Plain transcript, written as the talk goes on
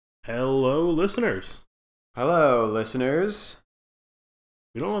Hello, listeners. Hello, listeners.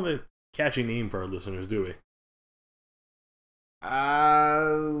 We don't have a catchy name for our listeners, do we?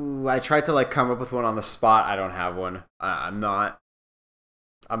 I tried to come up with one on the spot. I don't have one. I'm not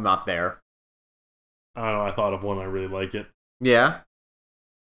there. I don't know. I thought of one. I really like it. Yeah,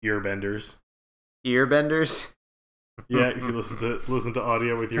 Earbenders. earbenders. Yeah, you listen to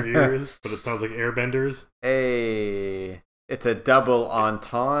audio with your ears, but it sounds like airbenders. Hey, it's a double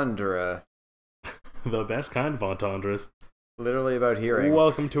entendre. The best kind of entendres. Literally about hearing.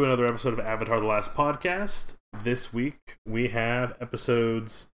 Welcome to another episode of Avatar: The Last Podcast. This week we have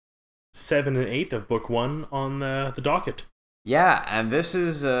episodes 7 and 8 of Book 1 on the docket. Yeah, and this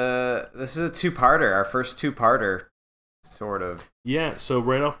is a two-parter. Our first two-parter, sort of. Yeah, so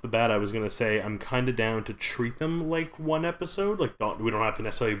right off the bat, I was going to say I'm kind of down to treat them like one episode. We don't have to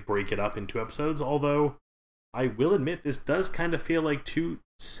necessarily break it up into episodes, although I will admit this does kind of feel like two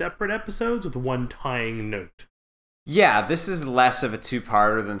separate episodes with one tying note. Yeah, this is less of a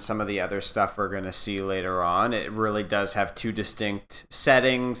two-parter than some of the other stuff we're going to see later on. It really does have two distinct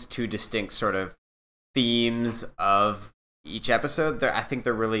settings, two distinct sort of themes of each episode. I think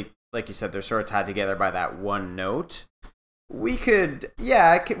they're really, like you said, they're sort of tied together by that one note. We could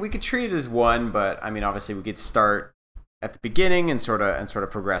treat it as one, but I mean, obviously, we could start at the beginning and sort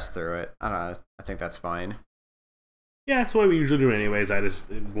of progress through it. I don't know. I think that's fine. Yeah, that's the way we usually do it anyways.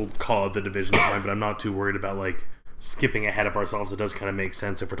 We'll call it the division line, but I'm not too worried about skipping ahead of ourselves. It does kind of make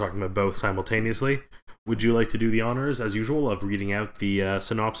sense if we're talking about both simultaneously. Would you like to do the honors, as usual, of reading out the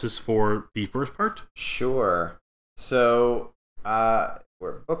synopsis for the first part? Sure. So,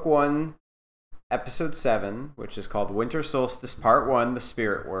 we're Book 1, Episode 7, which is called Winter Solstice Part 1, The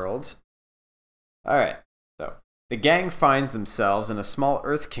Spirit World. Alright, so the gang finds themselves in a small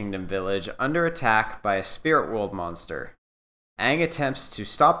Earth Kingdom village under attack by a Spirit World monster. Aang attempts to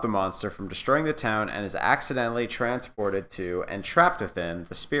stop the monster from destroying the town and is accidentally transported to and trapped within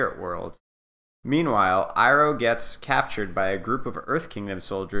the Spirit World. Meanwhile, Iroh gets captured by a group of Earth Kingdom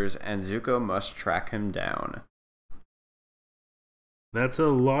soldiers and Zuko must track him down. That's a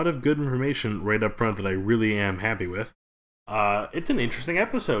lot of good information right up front that I really am happy with. It's an interesting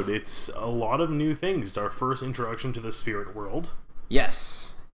episode. It's a lot of new things. It's our first introduction to the spirit world.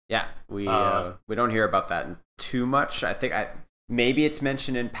 Yes. Yeah, we don't hear about that too much. I think maybe it's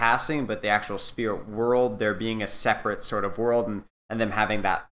mentioned in passing, but the actual spirit world, there being a separate sort of world and them having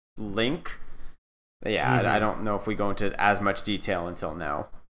that link. Yeah, I don't know if we go into as much detail until now.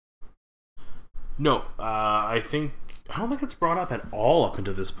 No, I don't think it's brought up at all up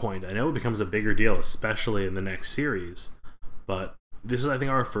until this point. I know it becomes a bigger deal, especially in the next series, but this is, I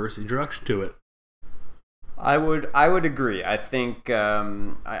think, our first introduction to it. I would agree. I think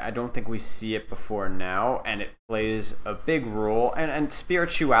I don't think we see it before now, and it plays a big role. And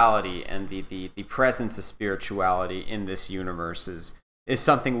spirituality and the presence of spirituality in this universe is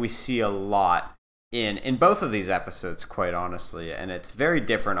something we see a lot in both of these episodes, quite honestly. And it's very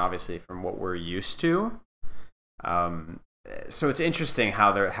different, obviously, from what we're used to. So it's interesting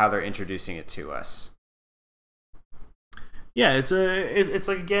how they're introducing it to us. Yeah, it's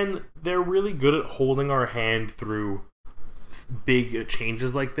like, again, they're really good at holding our hand through big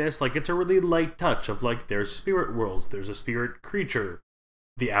changes like this. Like, it's a really light touch of there's spirit worlds, there's a spirit creature.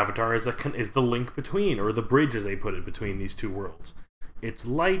 The Avatar is the link between, or the bridge as they put it, between these two worlds. It's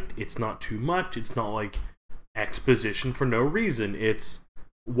light. It's not too much. It's not like exposition for no reason. It's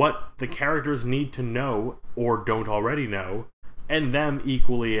what the characters need to know or don't already know, and them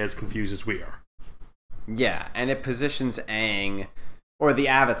equally as confused as we are. Yeah, and it positions Aang, or the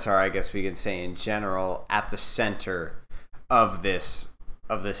Avatar, I guess we can say in general, at the center of this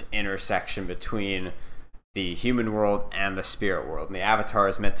intersection between the human world and the spirit world. And the Avatar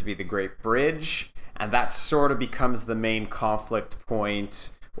is meant to be the great bridge, and that sort of becomes the main conflict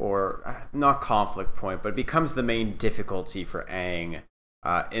point, or not conflict point, but it becomes the main difficulty for Aang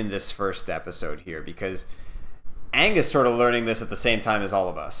in this first episode here, because Aang is sort of learning this at the same time as all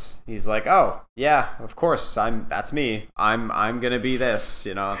of us. He's like, "Oh, yeah, of course, that's me. I'm gonna be this,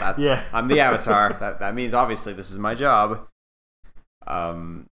 Yeah. I'm the Avatar. that means obviously this is my job."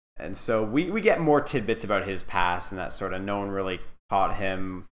 And so we get more tidbits about his past, and that sort of no one really taught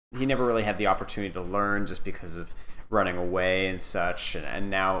him. He never really had the opportunity to learn just because of running away and such. And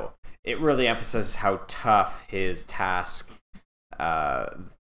now it really emphasizes how tough his task that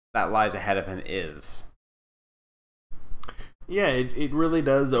lies ahead of him is. Yeah, it really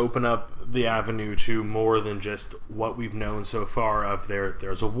does open up the avenue to more than just what we've known so far of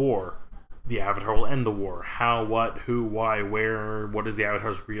there's a war. The Avatar will end the war. How, what, who, why, where, what is the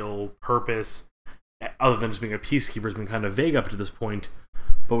Avatar's real purpose? Other than just being a peacekeeper has been kind of vague up to this point.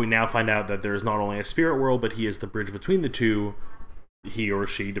 But we now find out that there is not only a spirit world, but he is the bridge between the two. He or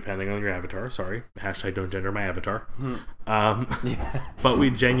she, depending on your avatar. Sorry. Hashtag don't gender my avatar. But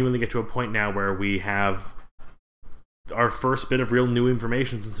we genuinely get to a point now where we have our first bit of real new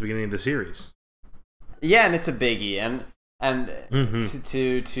information since the beginning of the series. Yeah, and it's a biggie. And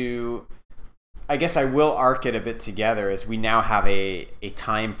to I guess I will arc it a bit together as we now have a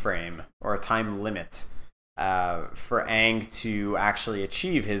time frame or a time limit for Aang to actually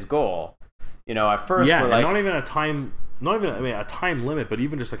achieve his goal. You know, at first we're like... not even a time limit, but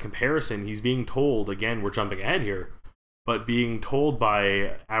even just a comparison. He's being told, again, we're jumping ahead here, but being told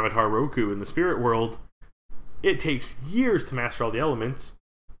by Avatar Roku in the spirit world, it takes years to master all the elements.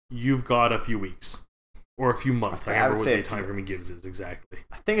 You've got a few weeks. Or a few months. I remember what the time frame he gives is exactly.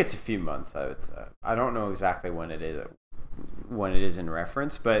 I think it's a few months. I don't know exactly when it is in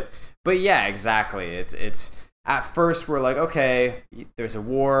reference, but yeah, exactly. It's at first we're like, okay, there's a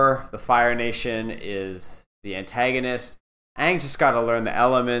war. The Fire Nation is the antagonist. Aang just got to learn the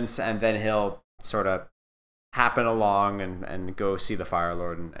elements, and then he'll sort of happen along and go see the Fire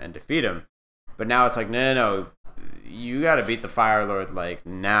Lord and defeat him. But now it's like, no, you got to beat the Fire Lord like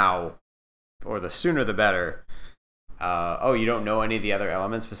now. Or the sooner the better. You don't know any of the other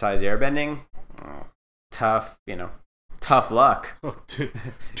elements besides airbending? Oh, tough luck. Oh,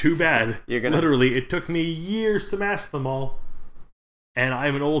 too bad. Literally, it took me years to master them all. And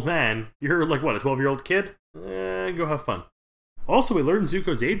I'm an old man. You're like, what, a 12-year-old kid? Go have fun. Also, we learned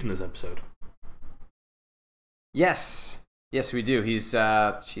Zuko's age in this episode. Yes, we do. He's,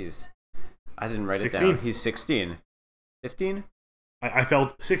 I didn't write 16. It down. He's 16. 15? I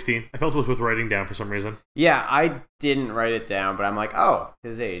felt 16. I felt it was worth writing down for some reason. Yeah, I didn't write it down, but I'm like, oh,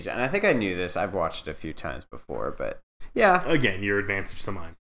 his age. And I think I knew this. I've watched it a few times before, but yeah. Again, your advantage to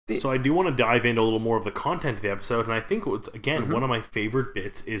mine. So I do want to dive into a little more of the content of the episode, and I think what's, again, one of my favorite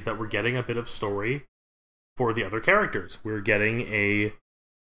bits is that we're getting a bit of story for the other characters. We're getting a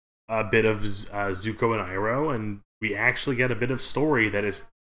bit of Zuko and Iroh, and we actually get a bit of story that is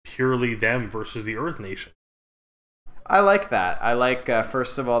purely them versus the Earth Nation. I like that. I like,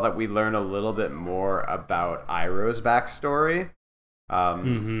 first of all, that we learn a little bit more about Iroh's backstory.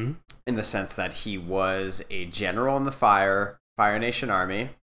 In the sense that he was a general in the Fire Nation army.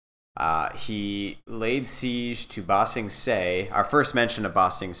 He laid siege to Ba Sing Se. Our first mention of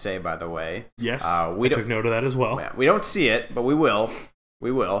Ba Sing Se, by the way. Yes, I took note of that as well. We don't see it, but we will.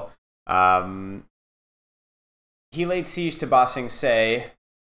 He laid siege to Ba Sing Se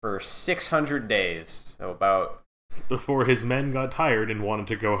for 600 days. So about... before his men got tired and wanted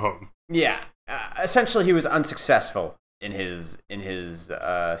to go home. Yeah. Essentially, he was unsuccessful in his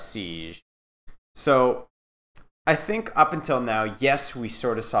siege. So, I think up until now, yes, we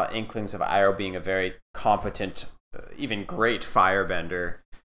sort of saw inklings of Iroh being a very competent, even great firebender.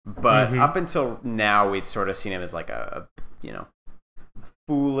 But up until now, we'd sort of seen him as like a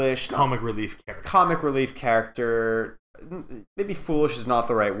foolish... Comic relief character. Maybe foolish is not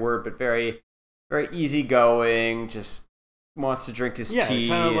the right word, but very... very easygoing, just wants to drink his tea. Yeah,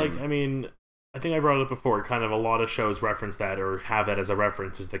 kind of like, I think I brought it up before, kind of a lot of shows reference that or have that as a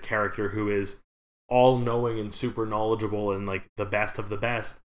reference, is the character who is all-knowing and super knowledgeable and like the best of the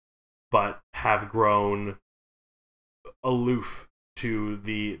best, but have grown aloof to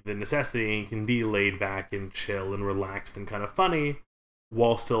the necessity and can be laid back and chill and relaxed and kind of funny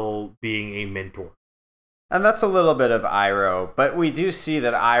while still being a mentor. And that's a little bit of Iroh, but we do see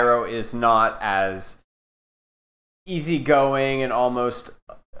that Iroh is not as easygoing and almost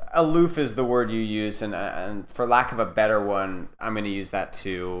aloof is the word you use, and for lack of a better one, I'm going to use that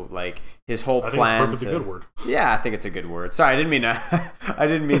too. Like his whole plan. I think it's perfectly good word. Yeah, I think it's a good word. Sorry, I didn't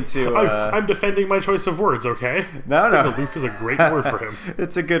mean to. I'm defending my choice of words. Okay. No. Aloof is a great word for him.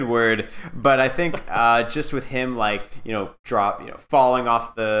 It's a good word, but I think just with him, like falling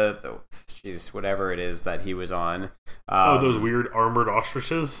off the whatever it is that he was on. Those weird armored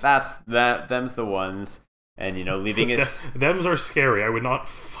ostriches. Them's the ones. And leaving his them's are scary. I would not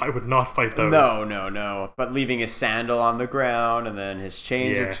fight those. No. But leaving his sandal on the ground, and then his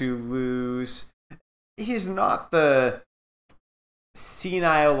chains are too loose. He's not the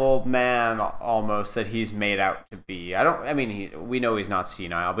senile old man almost that he's made out to be. We know he's not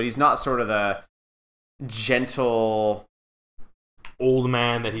senile, but he's not sort of the gentle old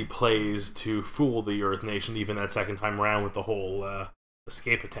man that he plays to fool the Earth Nation. Even that second time around with the whole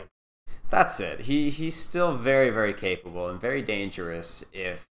escape attempt. That's it. He's still very, very capable and very dangerous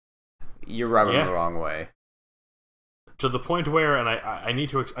if you rub him the wrong way. To the point where, and I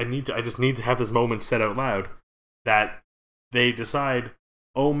just need to have this moment said out loud, that they decide,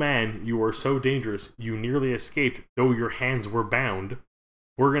 oh man, you are so dangerous, you nearly escaped, though your hands were bound.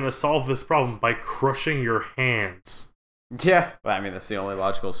 we're gonna solve this problem by crushing your hands. Yeah, well, I mean that's the only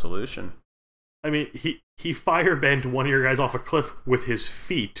logical solution. I mean, he firebent one of your guys off a cliff with his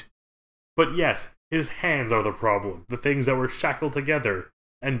feet. But yes, his hands are the problem. The things that were shackled together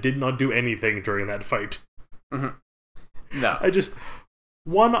and did not do anything during that fight. Mm-hmm. No.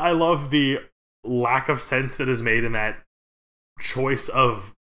 I love the lack of sense that is made in that choice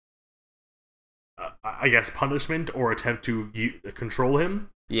of, I guess, punishment or attempt to control him.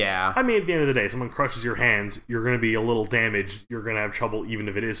 Yeah. I mean, at the end of the day, someone crushes your hands, you're going to be a little damaged. You're going to have trouble, even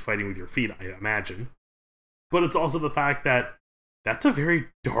if it is fighting with your feet, I imagine. But it's also the fact that that's a very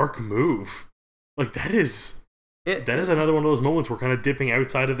dark move. Like, that is another one of those moments where kind of dipping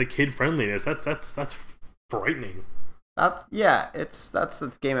outside of the kid friendliness. That's frightening.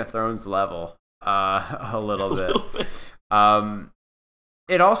 That's Game of Thrones level. A little bit.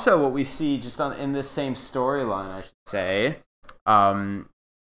 It also, what we see just in this same storyline, I should say,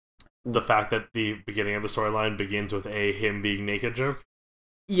 the fact that the beginning of the storyline begins with a him being naked joke.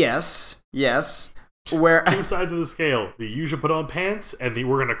 Yes. Where two sides of the scale. You should put on pants, and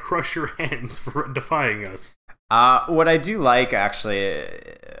we're gonna crush your hands for defying us. What I do like, actually,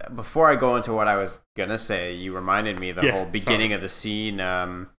 before I go into what I was gonna say, you reminded me of the whole beginning of the scene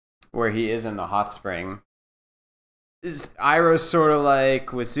where he is in the hot spring. Iroh's sort of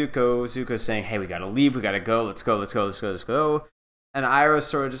like with Zuko. Zuko's saying, "Hey, we gotta leave. We gotta go. Let's go." And Iroh's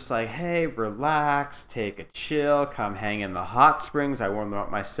sort of just like, "Hey, relax, take a chill, come hang in the hot springs. I warmed them up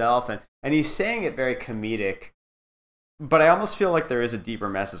myself." And he's saying it very comedic, but I almost feel like there is a deeper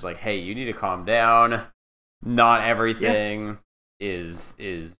message, like, "Hey, you need to calm down. Not everything is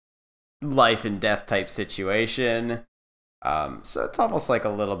life and death type situation." So it's almost like a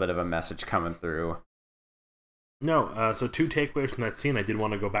little bit of a message coming through. No, so two takeaways from that scene I did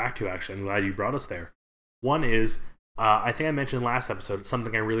want to go back to, actually. I'm glad you brought us there. One is, I think I mentioned last episode,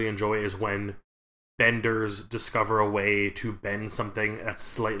 something I really enjoy is when benders discover a way to bend something that's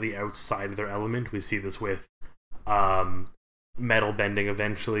slightly outside of their element. We see this with metal bending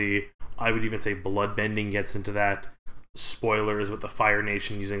eventually. I would even say blood bending gets into that. Spoilers with the Fire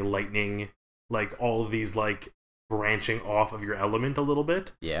Nation using lightning. Like, all of these, like, branching off of your element a little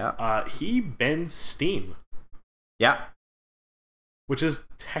bit. Yeah. He bends steam. Yeah. Which is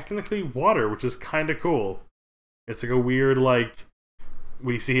technically water, which is kind of cool. It's like a weird, like,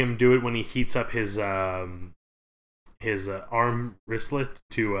 we see him do it when he heats up his arm wristlet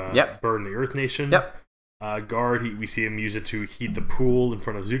to burn the Earth Nation. Yep. Guard, we see him use it to heat the pool in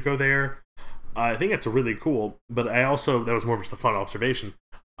front of Zuko there. I think it's really cool, but that was more of just a fun observation.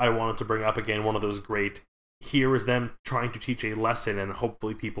 I wanted to bring up again one of those great, here is them trying to teach a lesson, and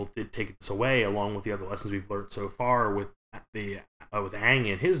hopefully people did take this away, along with the other lessons we've learned so far with with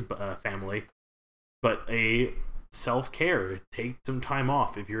Aang and his family. But a self-care, take some time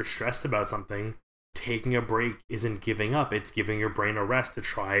off. If you're stressed about something, taking a break isn't giving up. It's giving your brain a rest to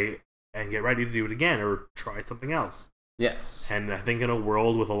try and get ready to do it again or try something else. Yes. And I think in a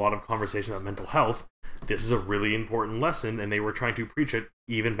world with a lot of conversation about mental health, this is a really important lesson, and they were trying to preach it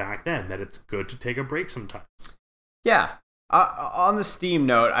even back then, that it's good to take a break sometimes. Yeah. On the steam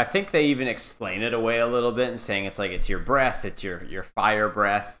note, I think they even explain it away a little bit and saying it's like it's your breath, it's your fire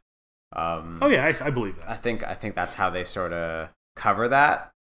breath. Oh yeah, I believe that. I think that's how they sort of cover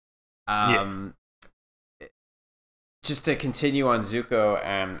that. Just to continue on Zuko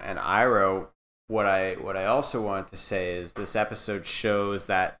and Iroh, what I also wanted to say is this episode shows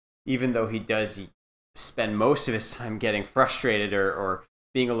that even though he does spend most of his time getting frustrated or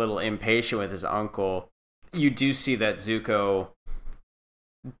being a little impatient with his uncle, you do see that Zuko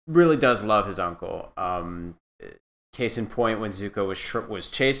really does love his uncle. Case in point, when Zuko was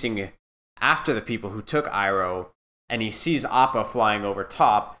chasing after the people who took Iroh, and he sees Appa flying over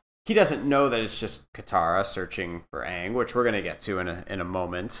top, he doesn't know that it's just Katara searching for Aang, which we're going to get to in a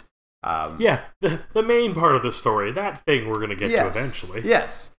moment. The main part of the story, that thing we're going to get to eventually.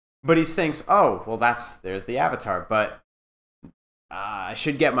 Yes, but he thinks, oh, well, there's the Avatar, but I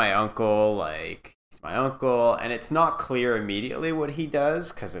should get my uncle, like, he's my uncle, and it's not clear immediately what he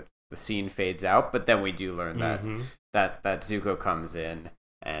does, because the scene fades out, but then we do learn that Zuko comes in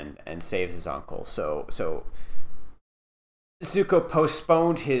and saves his uncle. So Zuko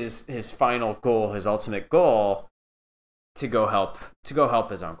postponed his final goal, his ultimate goal, to go help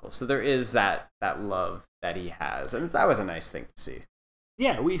his uncle. So there is that love that he has, and that was a nice thing to see.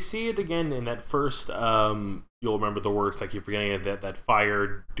 Yeah, we see it again in that first. You'll remember the words. I keep forgetting it. That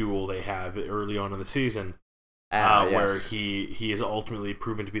fire duel they have early on in the season, where he is ultimately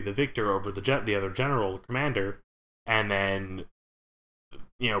proven to be the victor over the other general, the commander, and then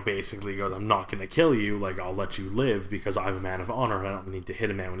basically goes, I'm not going to kill you, like, I'll let you live because I'm a man of honor, I don't need to hit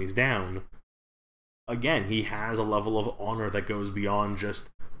a man when he's down. Again, he has a level of honor that goes beyond just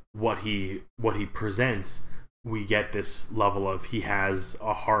what he presents. We get this level of he has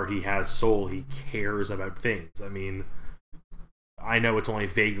a heart, he has soul, he cares about things. I mean, I know it's only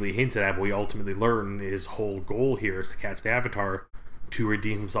vaguely hinted at, but we ultimately learn his whole goal here is to catch the Avatar to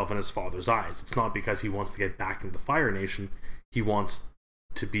redeem himself in his father's eyes. It's not because he wants to get back into the Fire Nation. He wants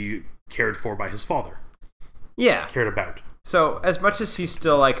to be cared for by his father. Yeah. Cared about. So, as much as he's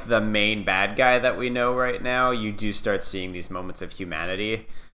still, like, the main bad guy that we know right now, you do start seeing these moments of humanity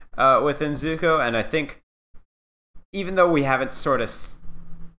within Zuko, and I think even though we haven't sort of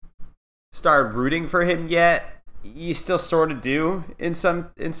started rooting for him yet, you still sort of do in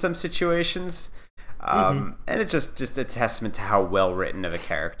some situations. And it's just a testament to how well written of a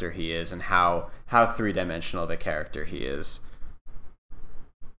character he is and how three-dimensional of a character he is.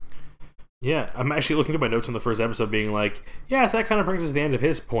 Yeah, I'm actually looking through my notes from the first episode being like, yeah, so that kind of brings us to the end of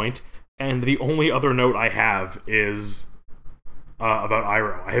his point, and the only other note I have is about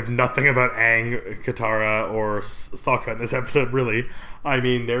Iroh. I have nothing about Aang, Katara, or Sokka in this episode, really. I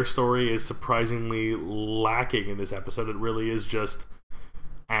mean, their story is surprisingly lacking in this episode. It really is just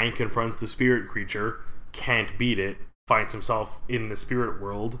Aang confronts the spirit creature, can't beat it, finds himself in the spirit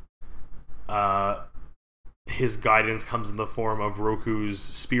world. His guidance comes in the form of Roku's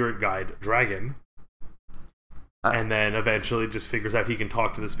spirit guide, Dragon. And then eventually just figures out he can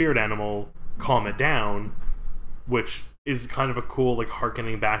talk to the spirit animal, calm it down, which is kind of a cool, like,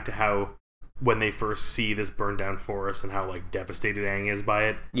 harkening back to how when they first see this burned down forest and how, like, devastated Aang is by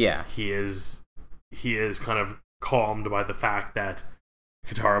it. Yeah. He is kind of calmed by the fact that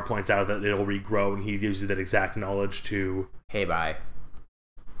Katara points out that it'll regrow, and he uses that exact knowledge to... Hey, bye.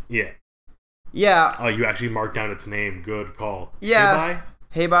 Yeah. Yeah. Oh, you actually marked down its name. Good call. Yeah. Hey, bye?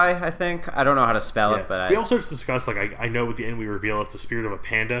 Hey, bye, I think. I don't know how to spell it, but we also just discussed, like, I know at the end we reveal it's the spirit of a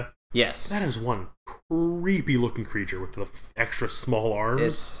panda. Yes. That is one creepy looking creature with the extra small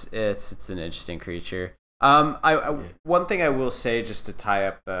arms. It's an interesting creature. One thing I will say, just to tie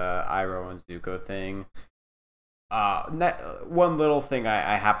up the Iroh and Zuko thing, one little thing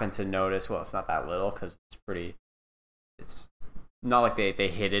I happen to notice, well, it's not that little because it's not like they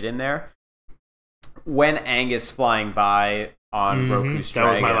hid it in there. When Aang is flying by on Roku's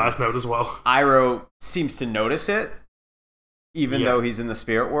dragon, that was my last note as well. Iroh seems to notice it, even though he's in the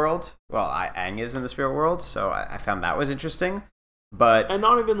spirit world. Well, Aang is in the spirit world, so I found that was interesting. And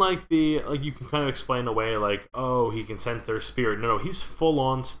not even like you can kind of explain away like, oh, he can sense their spirit. No, he's full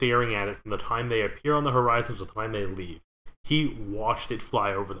on staring at it from the time they appear on the horizon to the time they leave. He watched it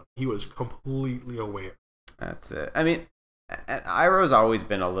fly over them. He was completely aware. That's it. I mean, Iroh's always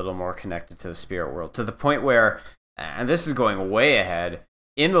been a little more connected to the spirit world, to the point where, and this is going way ahead,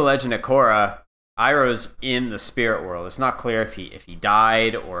 in The Legend of Korra, Iroh's in the spirit world. It's not clear if he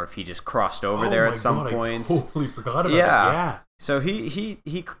died or if he just crossed over there at some point. I totally forgot about that. Yeah. So he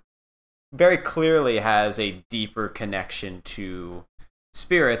very clearly has a deeper connection to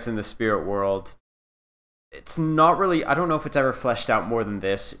spirits in the spirit world. It's not really, I don't know if it's ever fleshed out more than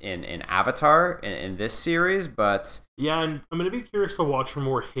this in Avatar, in this series, but... Yeah, and I'm going to be curious to watch for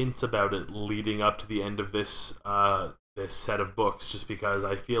more hints about it leading up to the end of this this set of books, just because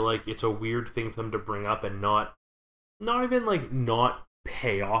I feel like it's a weird thing for them to bring up and not even, like, not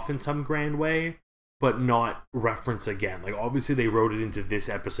pay off in some grand way, but not reference again. Like, obviously they wrote it into this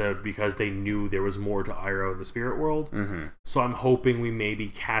episode because they knew there was more to Iroh in the spirit world. Mm-hmm. So I'm hoping we maybe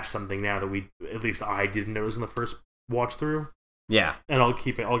catch something now that at least I didn't notice in the first watch through. Yeah. And I'll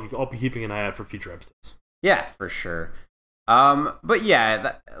be keeping an eye out for future episodes. Yeah, for sure. But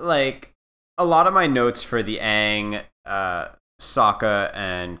yeah, like, a lot of my notes for the Aang, Sokka,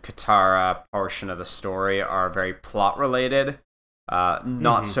 and Katara portion of the story are very plot related.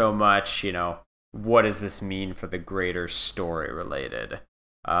 Not so much, what does this mean for the greater story related?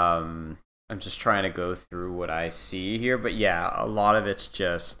 I'm just trying to go through what I see here, but yeah, a lot of it's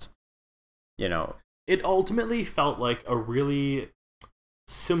just, It ultimately felt like a really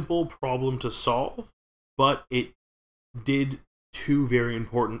simple problem to solve, but it did three very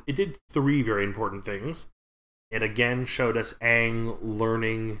important things. It again showed us Aang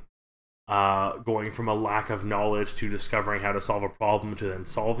learning, going from a lack of knowledge to discovering how to solve a problem to then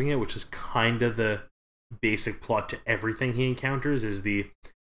solving it, which is kind of the basic plot to everything he encounters, is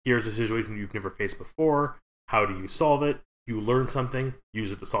here's a situation you've never faced before, how do you solve it? You learn something,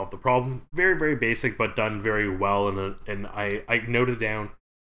 use it to solve the problem. Very, very basic, but done very well, and I noted down,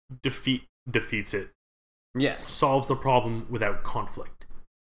 defeats it. Yes. Solves the problem without conflict.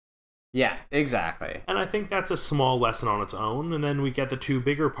 Yeah, exactly. And I think that's a small lesson on its own. And then we get the two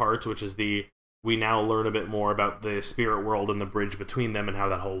bigger parts, which is we now learn a bit more about the spirit world and the bridge between them and how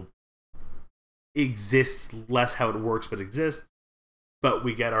that whole exists, less how it works, but exists. But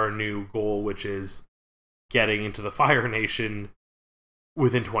we get our new goal, which is getting into the Fire Nation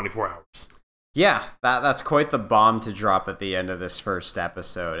within 24 hours. Yeah, that's quite the bomb to drop at the end of this first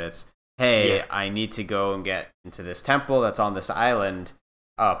episode. It's, hey, Yeah. I need to go and get into this temple that's on this island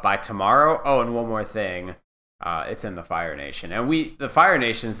by tomorrow. Oh, and one more thing. It's in the Fire Nation. And the Fire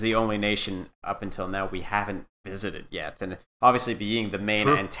Nation's the only nation up until now we haven't visited yet. And obviously being the main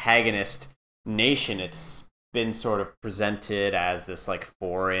antagonist nation, it's been sort of presented as this like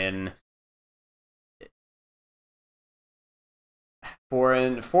foreign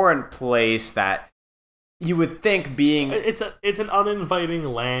place that you would think being... It's an uninviting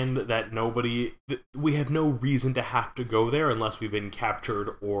land that we have no reason to have to go there unless we've been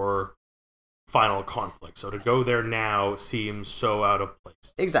captured or final conflict. So to go there now seems so out of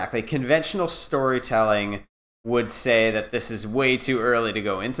place. Exactly. Conventional storytelling would say that this is way too early to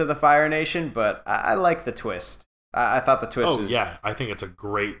go into the Fire Nation, but I like the twist. I thought the twist was... yeah, I think it's a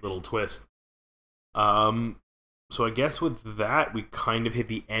great little twist. So I guess with that, we kind of hit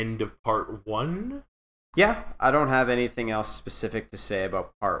the end of part 1. Yeah, I don't have anything else specific to say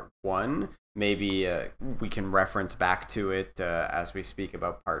about part 1. Maybe we can reference back to it as we speak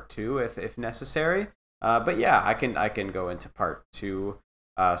about part 2 if necessary. But yeah, I can go into part 2.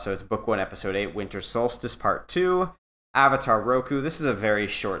 So it's book 1, episode 8, Winter Solstice, part 2. Avatar Roku. This is a very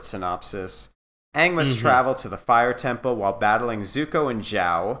short synopsis. Aang must travel to the Fire Temple while battling Zuko and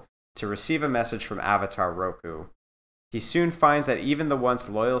Zhao to receive a message from Avatar Roku. He soon finds that even the once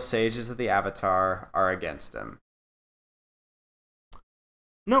loyal sages of the Avatar are against him.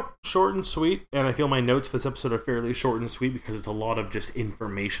 Nope, short and sweet. And I feel my notes for this episode are fairly short and sweet because it's a lot of just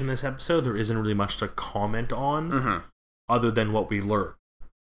information this episode. There isn't really much to comment on other than what we learn.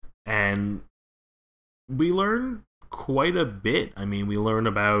 And we learn quite a bit. I mean, we learn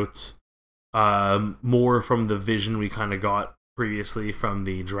about more from the vision we kind of got previously from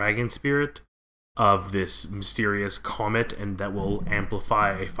the dragon spirit of this mysterious comet, and that will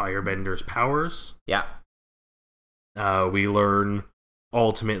amplify a firebender's powers. Yeah. We learn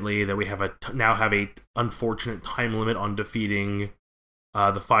ultimately that we now have a unfortunate time limit on defeating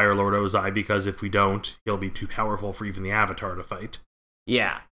the Fire Lord Ozai, because if we don't, he'll be too powerful for even the Avatar to fight.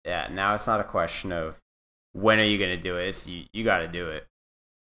 Yeah. Now it's not a question of when are you going to do it. It's you got to do it.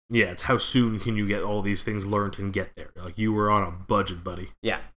 Yeah, it's how soon can you get all these things learned and get there. Like, you were on a budget, buddy.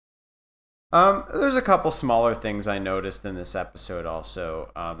 Yeah. There's a couple smaller things I noticed in this episode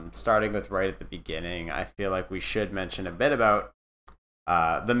also. Starting with right at the beginning, I feel like we should mention a bit about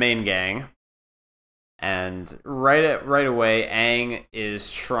the main gang. And right away, Aang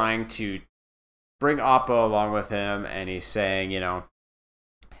is trying to bring Appa along with him, and he's saying,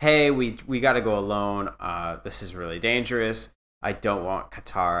 hey, we got to go alone. This is really dangerous. I don't want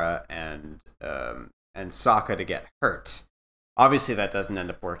Katara and Sokka to get hurt. Obviously, that doesn't end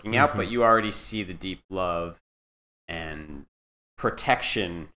up working out, but you already see the deep love and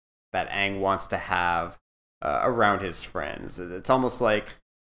protection that Aang wants to have around his friends. It's almost like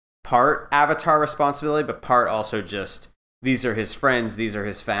part Avatar responsibility, but part also just, these are his friends, these are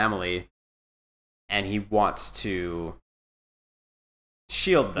his family, and he wants to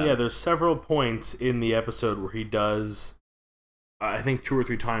shield them. Yeah, there's several points in the episode where he does, I think 2 or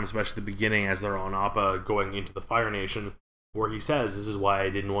 3 times, especially at the beginning as they're on Appa going into the Fire Nation, where he says, this is why I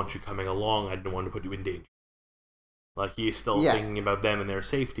didn't want you coming along, I didn't want to put you in danger. Like, he's still thinking about them and their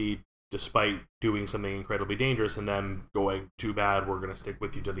safety, despite doing something incredibly dangerous and them going, too bad, we're going to stick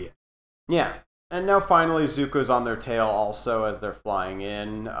with you to the end. Yeah, and now finally Zuko's on their tail also as they're flying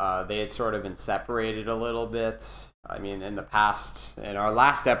in. They had sort of been separated a little bit. I mean, in the past, in our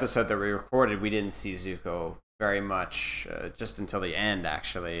last episode that we recorded, we didn't see Zuko very much, just until the end,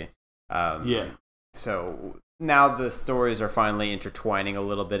 actually. So now the stories are finally intertwining a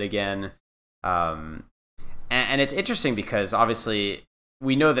little bit again. And it's interesting because obviously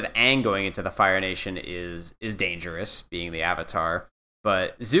we know that Aang going into the Fire Nation is dangerous, being the Avatar,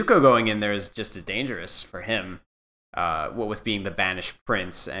 but Zuko going in there is just as dangerous for him. What with being the banished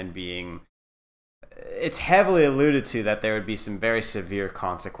prince and being, it's heavily alluded to that there would be some very severe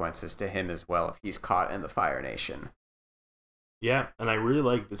consequences to him as well if he's caught in the Fire Nation. Yeah, and I really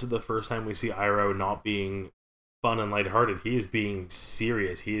like, this is the first time we see Iroh not being fun and lighthearted. He is being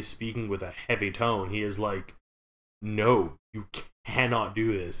serious. He is speaking with a heavy tone. He is like, no, you cannot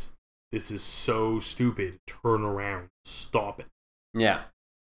do this. This is so stupid. Turn around. Stop it. Yeah.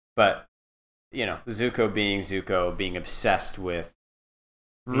 But, Zuko being obsessed with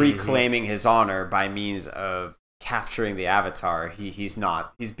reclaiming his honor by means of capturing the Avatar. He's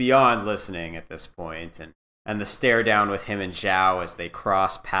beyond listening at this point, and the stare down with him and Zhao as they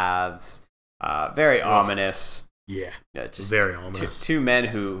cross paths, very ominous. Yeah, Just very ominous. Two men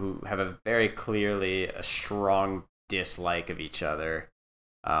who have a very clearly a strong dislike of each other.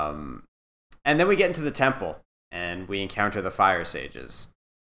 And then we get into the temple and we encounter the Fire Sages,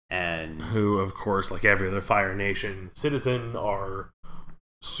 and who, of course, like every other Fire Nation citizen, are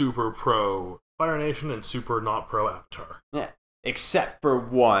super pro Fire Nation and super not pro Avatar. Yeah, except for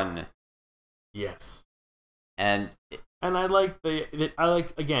one. Yes, and I like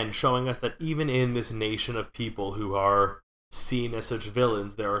again showing us that even in this nation of people who are seen as such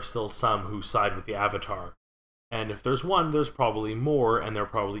villains, there are still some who side with the Avatar. And if there's one, there's probably more, and they're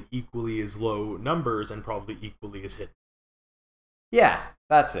probably equally as low numbers and probably equally as hidden. Yeah,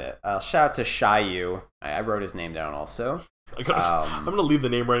 that's it. Shout out to Shayu. I wrote his name down also. I'm gonna leave the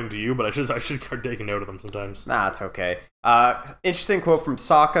name writing to you, but I should take a note of them sometimes. Nah, it's okay. Interesting quote from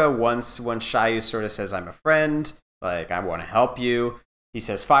Sokka. Once Shayu sort of says, "I'm a friend. Like, I want to help you." He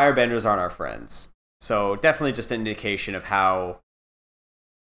says, "Firebenders aren't our friends." So definitely just an indication of how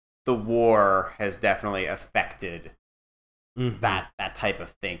the war has definitely affected that type of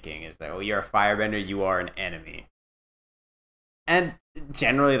thinking. Is that, oh, you're a firebender, you are an enemy. And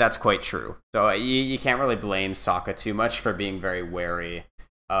generally that's quite true. So you can't really blame Sokka too much for being very wary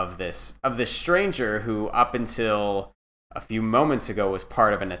of this stranger who up until a few moments ago was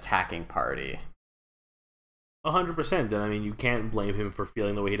part of an attacking party. 100%. And I mean, you can't blame him for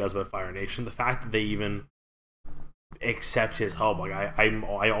feeling the way he does about Fire Nation. The fact that they even accept his help, like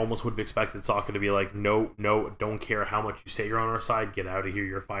I almost would have expected Sokka to be like, no, don't care how much you say you're on our side, get out of here,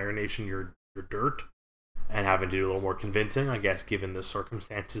 you're Fire Nation, you're dirt, and having to do a little more convincing, I guess, given the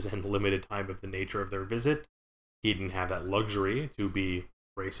circumstances and limited time of the nature of their visit. He didn't have that luxury to be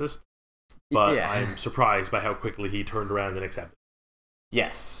racist, but yeah. I'm surprised by how quickly he turned around and accepted.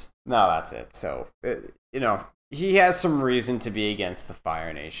 Yes, no, that's it. So he has some reason to be against the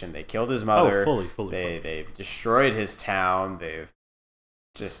Fire Nation. They killed his mother. Oh, fully. They've destroyed his town. They've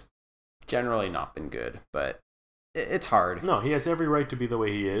just generally not been good. But it's hard. No, he has every right to be the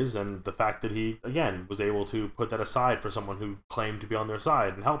way he is, and the fact that he, again, was able to put that aside for someone who claimed to be on their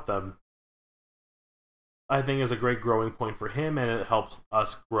side and help them, I think is a great growing point for him, and it helps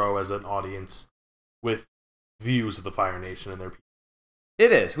us grow as an audience with views of the Fire Nation and their people.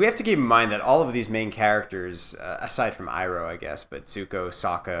 It is. We have to keep in mind that all of these main characters, aside from Iroh, I guess, but Zuko,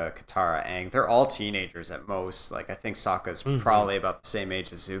 Sokka, Katara, Aang, they're all teenagers at most. Like, I think Sokka's probably about the same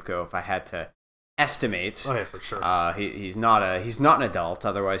age as Zuko, if I had to estimate. Oh yeah, for sure. He's not an adult.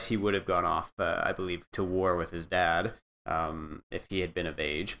 Otherwise, he would have gone off, I believe, to war with his dad, if he had been of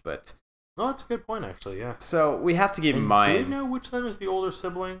age. But that's a good point, actually. Yeah. So we have to keep in mind. Do we know which of them is the older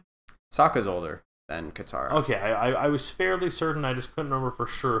sibling? Sokka's older than Katara. Okay, I was fairly certain. I just couldn't remember for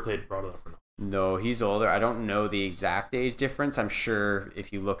sure if they'd brought it up or not. No, he's older. I don't know the exact age difference. I'm sure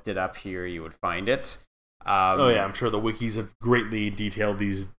if you looked it up here, you would find it. I'm sure the wikis have greatly detailed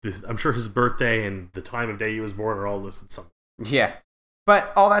these. I'm sure his birthday and the time of day he was born are all listed somewhere. Yeah,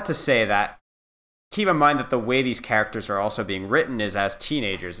 but all that to say that keep in mind that the way these characters are also being written is as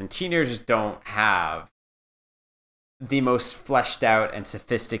teenagers, and teenagers don't have the most fleshed out and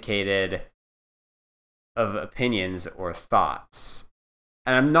sophisticated of opinions or thoughts.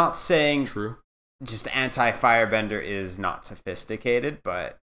 And I'm not saying True. Just anti-firebender is not sophisticated,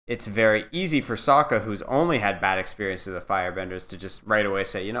 but it's very easy for Sokka, who's only had bad experiences with firebenders, to just right away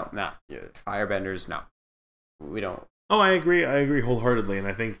say, firebenders, no. We don't. Oh, I agree wholeheartedly, and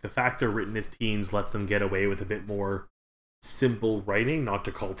I think the fact they're written as teens lets them get away with a bit more simple writing, not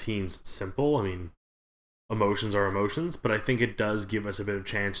to call teens simple. I mean, emotions are emotions, but I think it does give us a bit of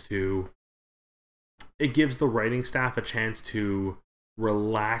chance to... It gives the writing staff a chance to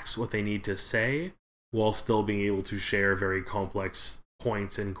relax what they need to say while still being able to share very complex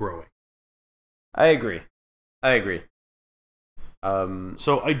points and growing. I agree.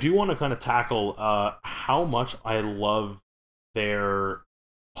 So I do want to kind of tackle how much I love their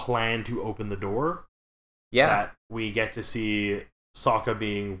plan to open the door. Yeah. That we get to see Sokka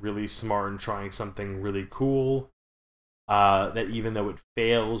being really smart and trying something really cool. That even though it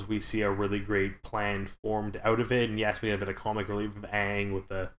fails, we see a really great plan formed out of it. And yes, we have a bit of comic relief of Aang with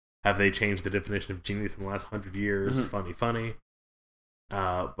the have they changed the definition of genius in the last 100 years. Funny.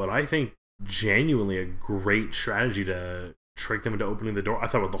 But I think genuinely a great strategy to trick them into opening the door. I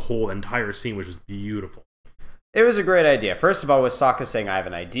thought the whole entire scene was just beautiful. It was a great idea. First of all, with Sokka saying, I have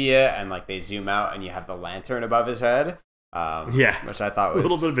an idea, and like they zoom out and you have the lantern above his head. Which I thought was a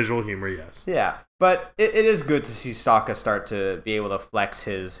little bit of visual humor, yes. Yeah, but it is good to see Sokka start to be able to flex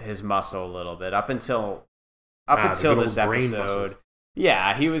his muscle a little bit. Up until this episode,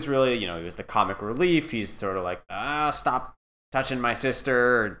 yeah, he was really, he was the comic relief. He's sort of like, stop touching my sister,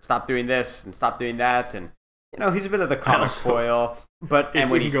 or stop doing this and stop doing that, and he's a bit of the comic foil. But if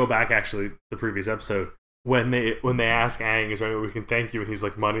we can go back, actually, the previous episode, when they ask Aang, is there any way we can thank you, and he's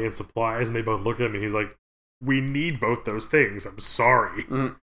like, money and supplies, and they both look at him, and he's like, we need both those things. I'm sorry.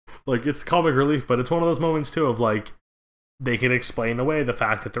 Mm. Like, it's comic relief, but it's one of those moments, too, of, like, they can explain away the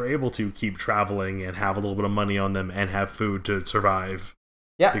fact that they're able to keep traveling and have a little bit of money on them and have food to survive.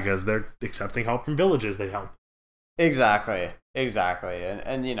 Yeah. Because they're accepting help from villages they help. Exactly.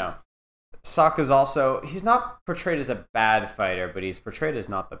 And Sokka's also, he's not portrayed as a bad fighter, but he's portrayed as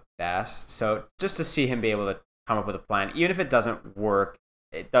not the best. So just to see him be able to come up with a plan, even if it doesn't work,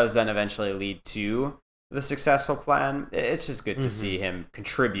 it does then eventually lead to the successful plan. It's just good to see him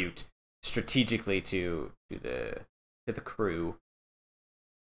contribute strategically to the crew.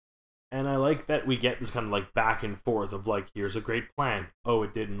 And I like that we get this kind of like back and forth of like, here's a great plan. Oh,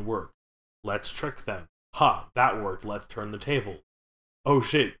 it didn't work. Let's trick them. Ha, that worked. Let's turn the table. Oh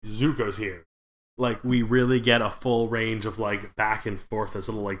shit, Zuko's here. Like, we really get a full range of like back and forth, this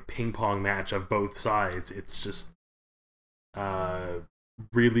little like ping pong match of both sides. It's just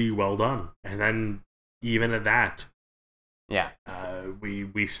really well done. And then even at that, yeah, we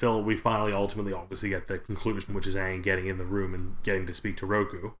finally ultimately obviously get the conclusion, which is Aang getting in the room and getting to speak to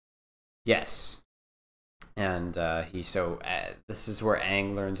Roku. Yes, and this is where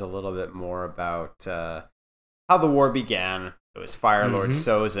Aang learns a little bit more about how the war began. It was Fire Lord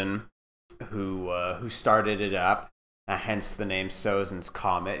Sozin who started it up, hence the name Sozin's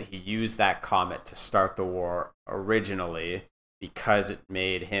Comet. He used that comet to start the war originally, because it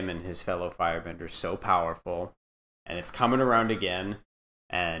made him and his fellow firebenders so powerful, and it's coming around again,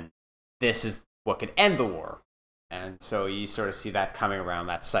 and this is what could end the war. And so you sort of see that coming around,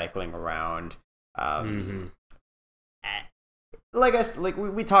 that cycling around. Like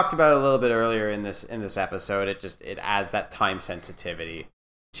we talked about a little bit earlier in this episode, it adds that time sensitivity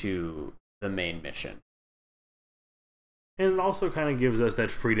to the main mission. And it also kind of gives us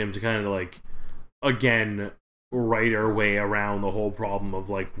that freedom to kind of like, again, write our way around the whole problem of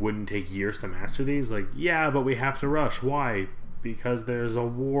like, wouldn't take years to master these. Like, yeah, but we have to rush. Why? Because there's a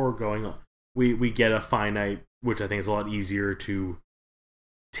war going on. We get a finite, which I think is a lot easier to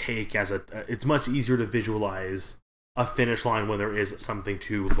take as it's much easier to visualize a finish line when there is something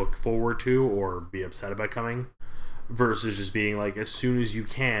to look forward to or be upset about coming, versus just being like, as soon as you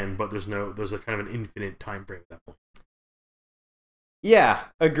can, but there's a kind of an infinite time frame at that point. Yeah,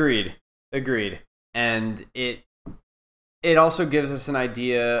 agreed. And it also gives us an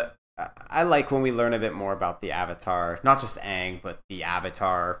idea. I like when we learn a bit more about the Avatar, not just Aang, but the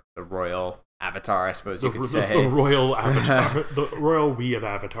Avatar, the royal Avatar, I suppose you could say. The royal Avatar, the royal we of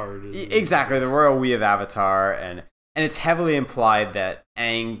Avatar. Exactly, the royal we of Avatar, and it's heavily implied that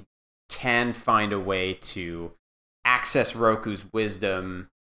Aang can find a way to access Roku's wisdom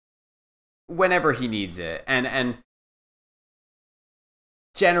whenever he needs it, and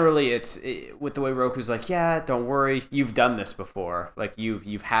generally with the way Roku's like, yeah, don't worry, you've done this before. Like you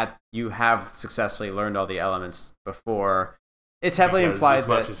have successfully learned all the elements before. It's heavily implied as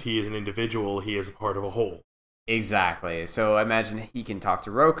much as he is an individual, he is a part of a whole. Exactly. So I imagine he can talk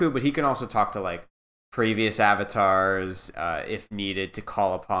to Roku, but he can also talk to like previous avatars if needed to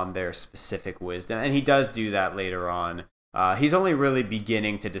call upon their specific wisdom, and he does do that later on. He's only really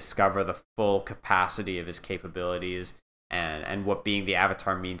beginning to discover the full capacity of his capabilities and what being the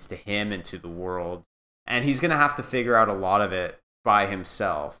Avatar means to him and to the world. And he's going to have to figure out a lot of it by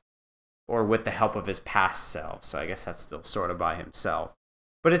himself, or with the help of his past self. So I guess that's still sort of by himself.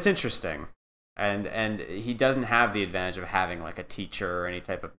 But it's interesting. And he doesn't have the advantage of having like a teacher or any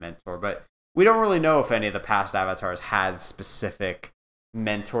type of mentor. But we don't really know if any of the past Avatars had specific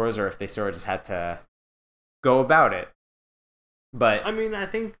mentors, or if they sort of just had to go about it. But I mean, I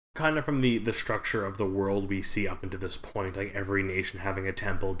think kind of from the structure of the world we see up until this point, like every nation having a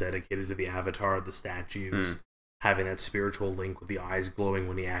temple dedicated to the Avatar, the statues, having that spiritual link with the eyes glowing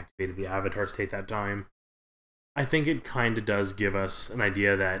when he activated the Avatar state that time. I think it kind of does give us an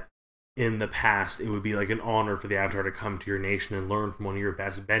idea that in the past it would be like an honor for the Avatar to come to your nation and learn from one of your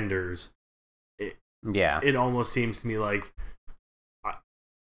best benders. It almost seems to me like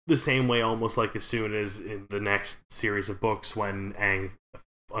the same way, almost like as soon as in the next series of books when Aang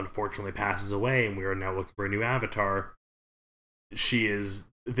unfortunately passes away and we are now looking for a new Avatar,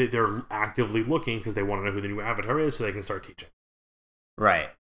 they're actively looking because they want to know who the new Avatar is so they can start teaching. Right.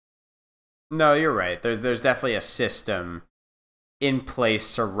 No, you're right. There's definitely a system in place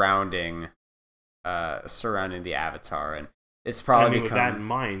surrounding the Avatar, and it's probably with that in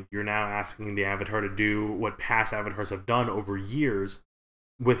mind, you're now asking the Avatar to do what past Avatars have done over years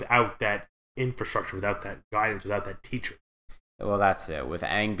without that infrastructure, without that guidance, without that teacher. Well, that's it. With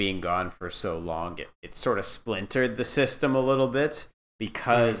Aang being gone for so long, it sort of splintered the system a little bit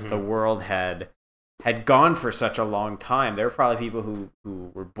because the world had gone for such a long time. There were probably people who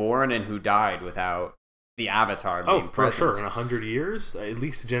were born and who died without the Avatar being present. For sure. In 100 years, at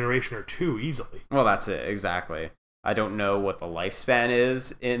least a generation or two, easily. Well, that's it. Exactly. I don't know what the lifespan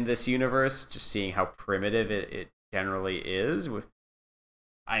is in this universe, just seeing how primitive it generally is.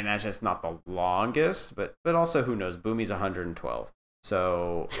 I imagine it's not the longest, but also who knows? Bumi's 112.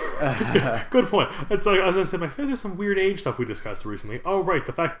 So good point. It's like I was gonna say, like, there's some weird age stuff we discussed recently. Oh, right,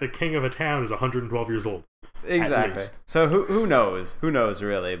 the fact that the king of a town is 112 years old. Exactly. So who knows? Who knows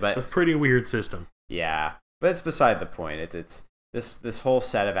really? But it's a pretty weird system. Yeah, but it's beside the point. It's this whole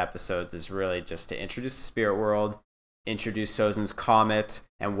set of episodes is really just to introduce the spirit world, introduce Sozin's comet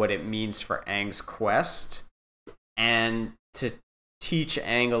and what it means for Aang's quest, and to teach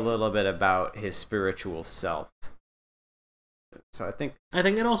Aang a little bit about his spiritual self. So I think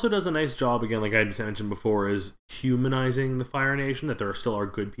it also does a nice job, again, like I just mentioned before, is humanizing the Fire Nation, that there still are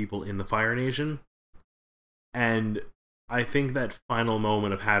good people in the Fire Nation. And I think that final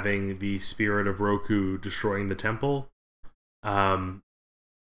moment of having the spirit of Roku destroying the temple, I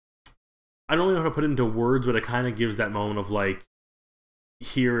don't really know how to put it into words, but it kind of gives that moment of like,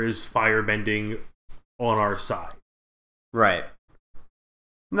 here is firebending on our side. Right.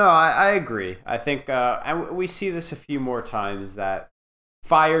 No, I agree. I think, and we see this a few more times, that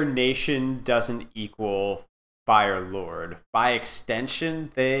Fire Nation doesn't equal Fire Lord. By extension,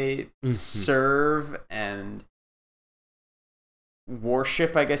 they serve and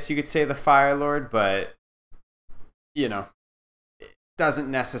worship, I guess you could say, the Fire Lord, but, you know, it doesn't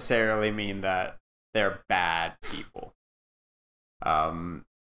necessarily mean that they're bad people. No,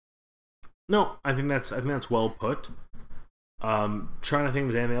 I think that's well put. Trying to think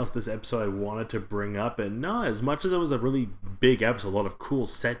if there's anything else this episode I wanted to bring up, and no, as much as it was a really big episode, a lot of cool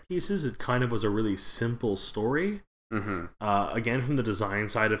set pieces, it kind of was a really simple story. Again, from the design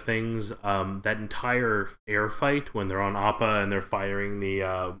side of things, that entire air fight when they're on Appa and they're firing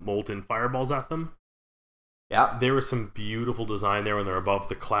the molten fireballs at them. Yeah, there was some beautiful design there when they're above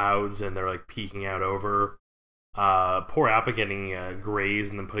the clouds and they're like peeking out over. Poor Appa getting grazed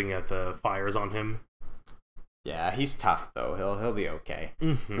and then putting out the fires on him. Yeah, he's tough though. He'll be okay.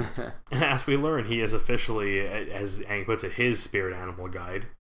 And as we learn, he is officially, as Aang puts it, his spirit animal guide.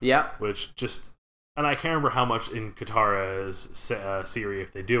 Yeah, which just, and I can't remember how much in Katara's Siri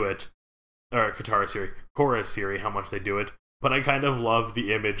if they do it, or Katara Siri, Korra's Siri, how much they do it. But I kind of love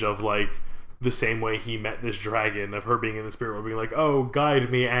the image of like the same way he met this dragon, of her being in the spirit world, being like, "Oh,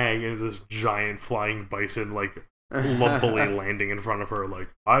 guide me, Aang," and this giant flying bison like lumpily landing in front of her, like,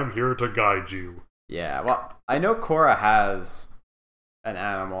 "I'm here to guide you." Yeah, well, I know Korra has an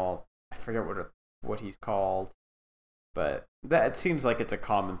animal. I forget what he's called, but it seems like it's a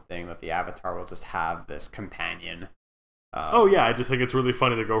common thing that the Avatar will just have this companion. Oh yeah, I just think it's really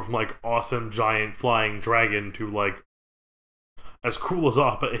funny to go from like awesome giant flying dragon to like as cool as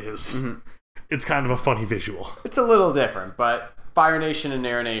Appa is. It's kind of a funny visual. It's a little different, but Fire Nation and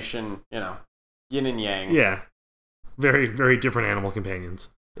Air Nation, you know, yin and yang. Yeah, very very different animal companions.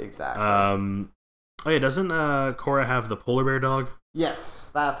 Exactly. Oh yeah, doesn't Korra have the polar bear dog?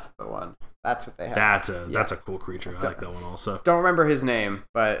 Yes, that's the one. That's what they have. That's a cool creature. I like that one also. Don't remember his name,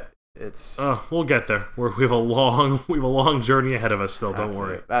 but it's. Oh, we'll get there. We have a long journey ahead of us still. Don't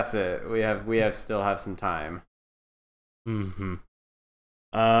worry. That's it. We still have some time.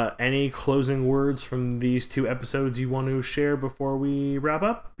 Any closing words from these two episodes you want to share before we wrap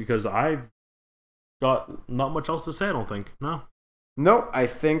up? Because I've got not much else to say. I don't think. No. No, I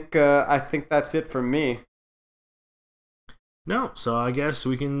think that's it from me. No, so I guess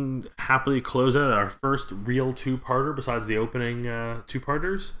we can happily close out our first real two-parter besides the opening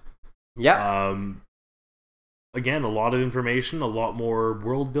two-parters. Yeah. Again, a lot of information, a lot more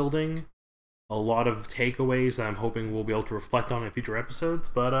world building, a lot of takeaways that I'm hoping we'll be able to reflect on in future episodes.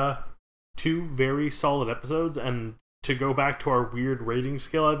 But two very solid episodes, and to go back to our weird rating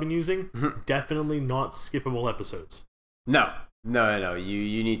scale I've been using, definitely not skippable episodes. No.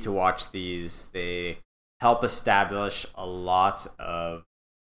 You need to watch these. They help establish a lot of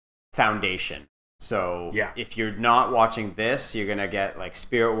foundation. So if you're not watching this, you're gonna get like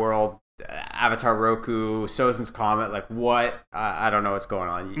Spirit World, Avatar Roku, Sozin's Comet. Like what? I don't know what's going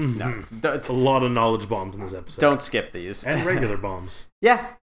on. No, a lot of knowledge bombs in this episode. Don't skip these and regular bombs. Yeah,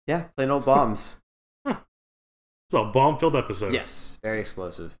 Yeah, plain old bombs. It's a bomb-filled episode. Yes, very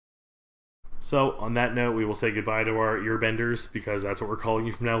explosive. So, on that note, we will say goodbye to our earbenders, because that's what we're calling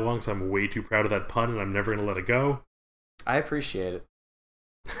you from now on, because I'm way too proud of that pun, and I'm never going to let it go. I appreciate it.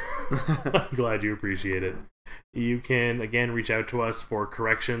 I'm glad you appreciate it. You can, again, reach out to us for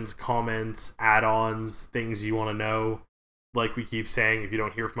corrections, comments, add-ons, things you want to know. Like we keep saying, if you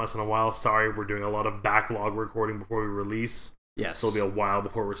don't hear from us in a while, sorry, we're doing a lot of backlog recording before we release. Yes. So it'll be a while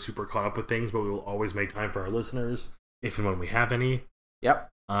before we're super caught up with things, but we will always make time for our listeners, if and when we have any. Yep.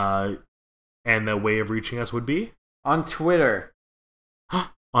 And the way of reaching us would be? On Twitter.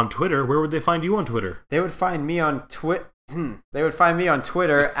 On Twitter? Where would they find you on Twitter? They would find me on They would find me on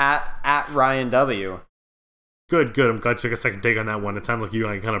Twitter at Ryan W. Good. I'm glad you took a second take on that one. It sounded like you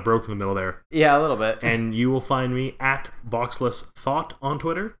kind of broke in the middle there. Yeah, a little bit. And you will find me at Boxless Thought on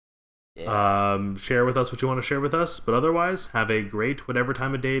Twitter. Yeah. Share with us what you want to share with us, but otherwise, have a great whatever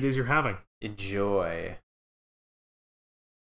time of day it is you're having. Enjoy.